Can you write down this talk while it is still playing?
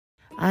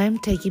I'm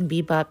taking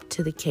Bebop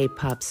to the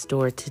K-pop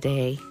store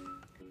today.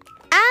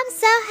 I'm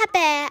so happy.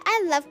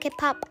 I love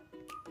K-pop.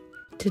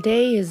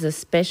 Today is a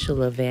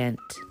special event.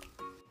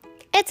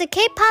 It's a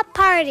Kpop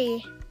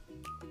party.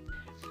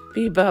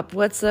 Bebop,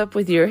 what's up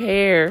with your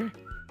hair?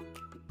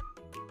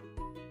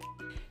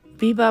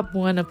 Bebop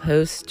won a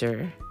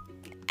poster.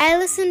 I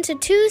listened to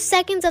 2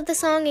 seconds of the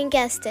song and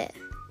guessed it.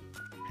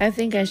 I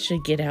think I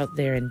should get out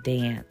there and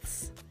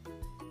dance.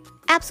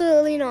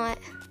 Absolutely not.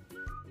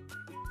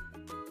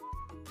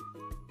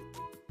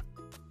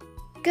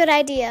 Good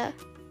idea.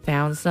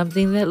 Found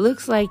something that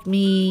looks like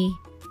me.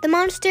 The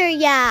monster,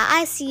 yeah,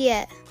 I see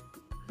it.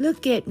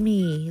 Look at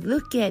me,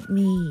 look at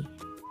me.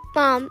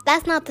 Mom,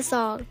 that's not the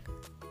song.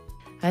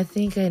 I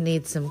think I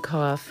need some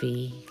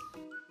coffee.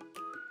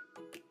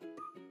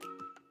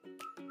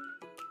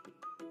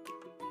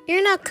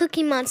 You're not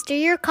Cookie Monster,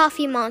 you're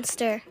Coffee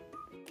Monster.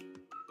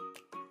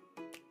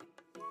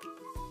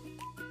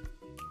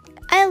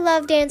 I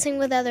love dancing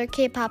with other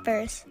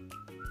K-popers.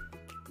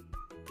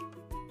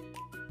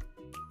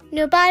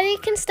 Nobody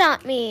can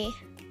stop me,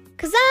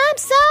 'cause I'm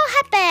so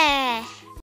happy.